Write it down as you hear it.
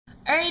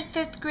All right,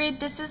 fifth grade,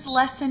 this is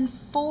lesson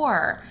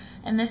 4,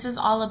 and this is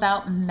all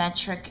about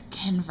metric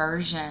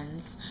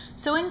conversions.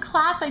 So in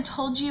class, I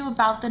told you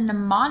about the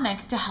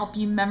mnemonic to help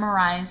you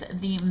memorize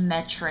the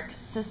metric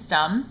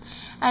system,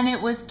 and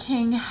it was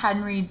King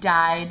Henry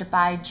died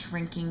by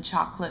drinking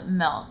chocolate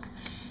milk.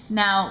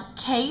 Now,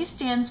 K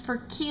stands for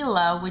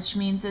kilo, which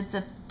means it's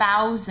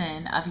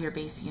 1,000 of your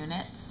base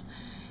units.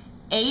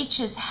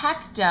 H is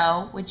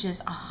hecto, which is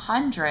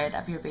 100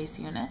 of your base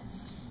units.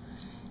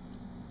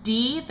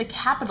 D, the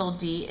capital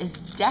D, is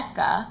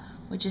deca,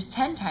 which is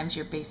 10 times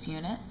your base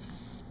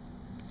units.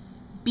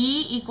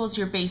 B equals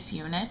your base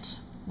unit,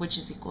 which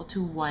is equal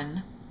to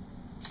 1.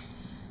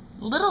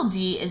 Little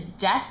d is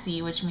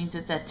deci, which means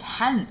it's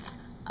 1/10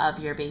 of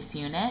your base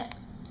unit.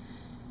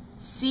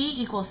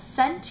 C equals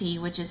centi,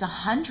 which is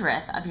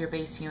 100th of your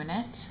base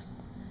unit.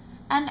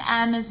 And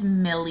M is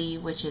milli,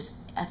 which is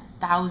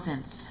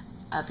 1,000th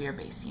of your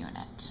base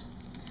unit.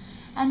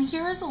 And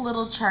here is a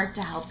little chart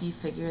to help you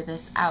figure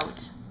this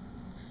out.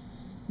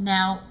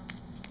 Now,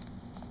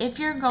 if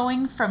you're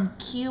going from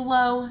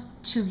kilo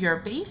to your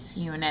base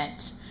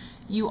unit,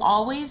 you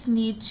always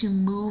need to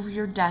move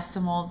your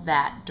decimal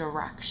that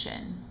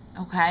direction,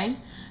 okay?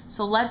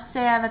 So let's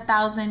say I have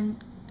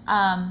 1,000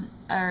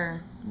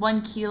 or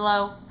 1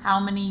 kilo. How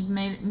many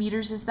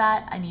meters is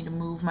that? I need to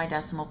move my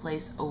decimal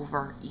place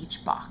over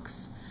each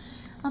box.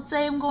 Let's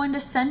say I'm going to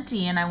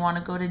centi and I want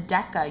to go to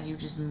deca. You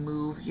just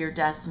move your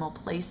decimal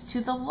place to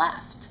the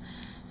left.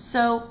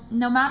 So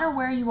no matter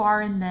where you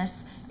are in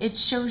this, it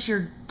shows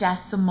your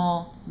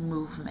decimal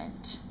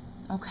movement,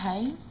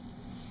 okay?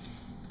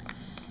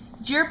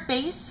 Your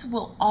base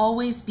will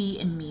always be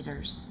in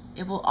meters.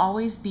 It will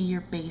always be your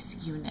base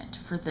unit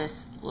for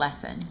this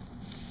lesson.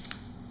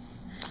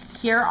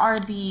 Here are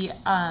the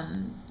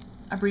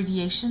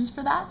abbreviations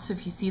for that, so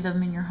if you see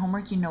them in your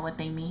homework, you know what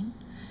they mean.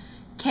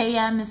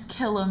 KM is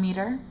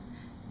kilometer,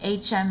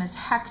 HM is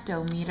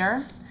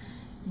hectometer,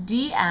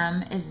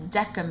 DM is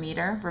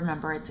decameter.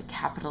 Remember, it's a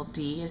capital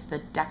D is the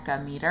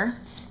decameter.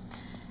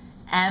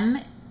 M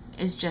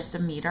is just a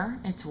meter,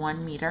 it's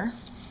 1 meter.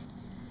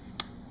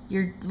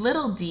 Your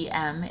little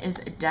dm is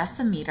a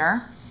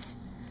decimeter.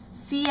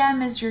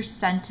 CM is your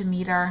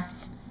centimeter,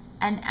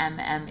 and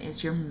MM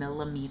is your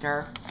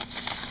millimeter.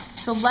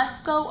 So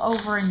let's go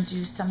over and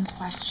do some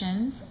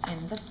questions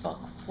in the book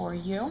for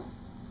you.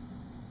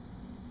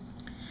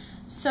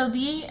 So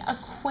the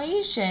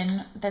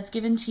equation that's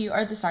given to you,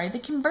 or the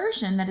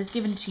conversion that is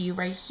given to you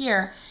right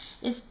here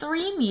is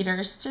 3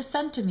 meters to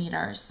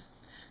centimeters.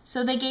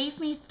 So they gave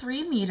me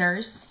 3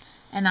 meters,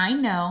 and I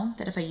know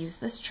that if I use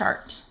this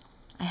chart,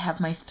 I have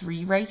my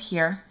 3 right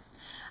here.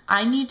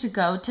 I need to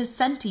go to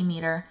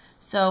centimeter.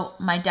 So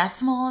my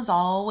decimal is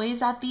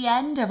always at the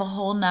end of a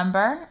whole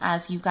number,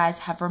 as you guys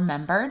have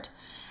remembered.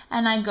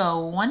 And I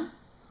go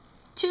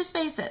 2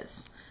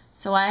 spaces.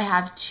 So I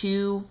have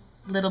 2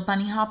 little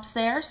bunny hops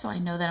there, so I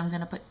know that I'm going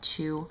to put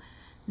 2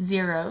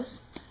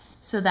 zeros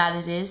so that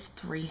it is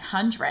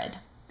 300.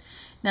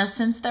 Now,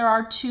 since there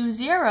are 2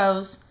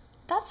 zeros,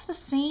 that's the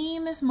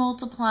same as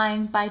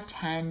multiplying by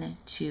 10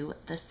 to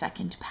the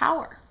 2nd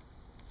power.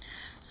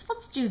 So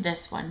let's do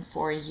this one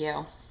for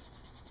you.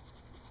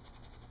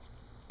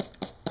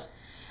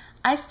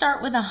 I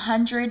start with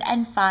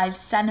 105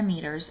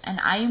 centimeters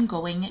and I am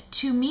going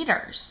 2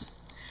 meters.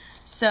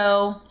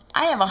 So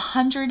I have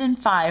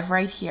 105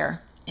 right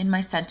here in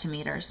my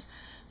centimeters,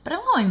 but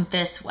I'm going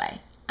this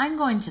way. I'm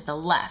going to the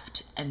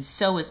left, and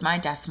so is my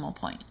decimal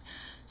point.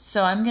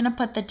 So I'm going to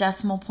put the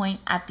decimal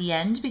point at the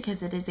end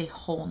because it is a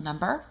whole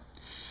number,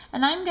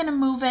 and I'm going to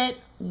move it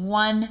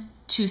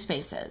 2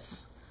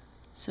 spaces.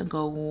 So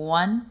go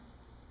 1,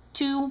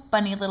 2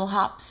 bunny little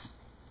hops,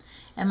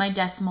 and my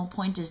decimal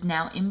point is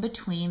now in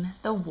between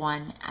the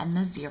 1 and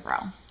the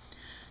 0.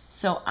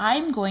 So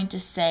I'm going to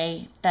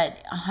say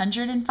that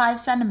 105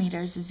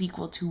 centimeters is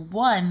equal to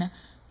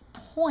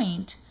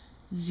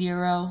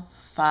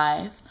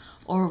 1.05,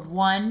 or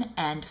 1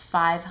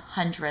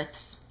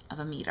 5/100ths of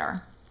a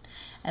meter.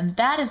 And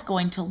that is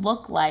going to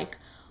look like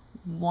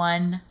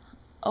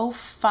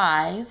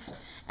 105,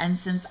 and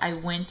since I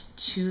went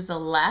to the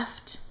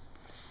left,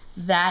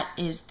 that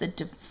is the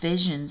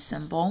division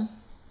symbol.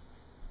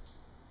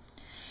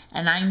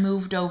 And I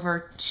moved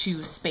over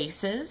 2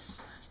 spaces,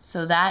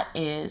 so that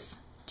is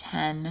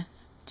 10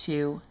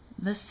 to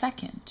the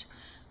 2nd,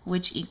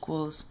 which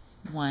equals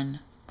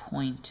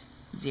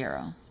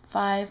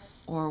 1.05,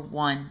 or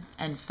 1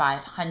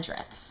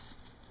 5/100ths.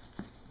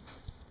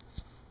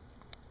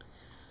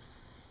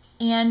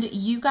 And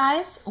you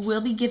guys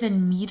will be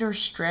given meter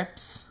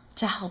strips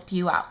to help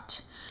you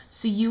out.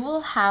 So you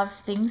will have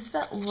things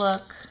that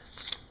look,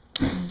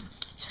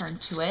 turn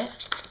to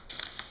it,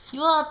 you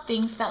will have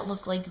things that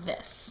look like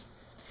this.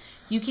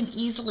 You can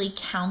easily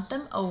count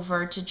them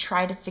over to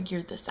try to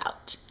figure this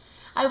out.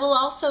 I will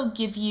also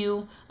give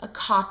you a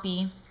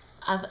copy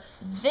of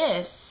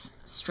this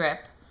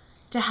strip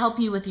to help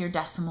you with your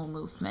decimal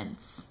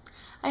movements.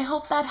 I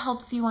hope that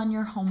helps you on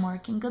your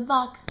homework, and good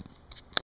luck.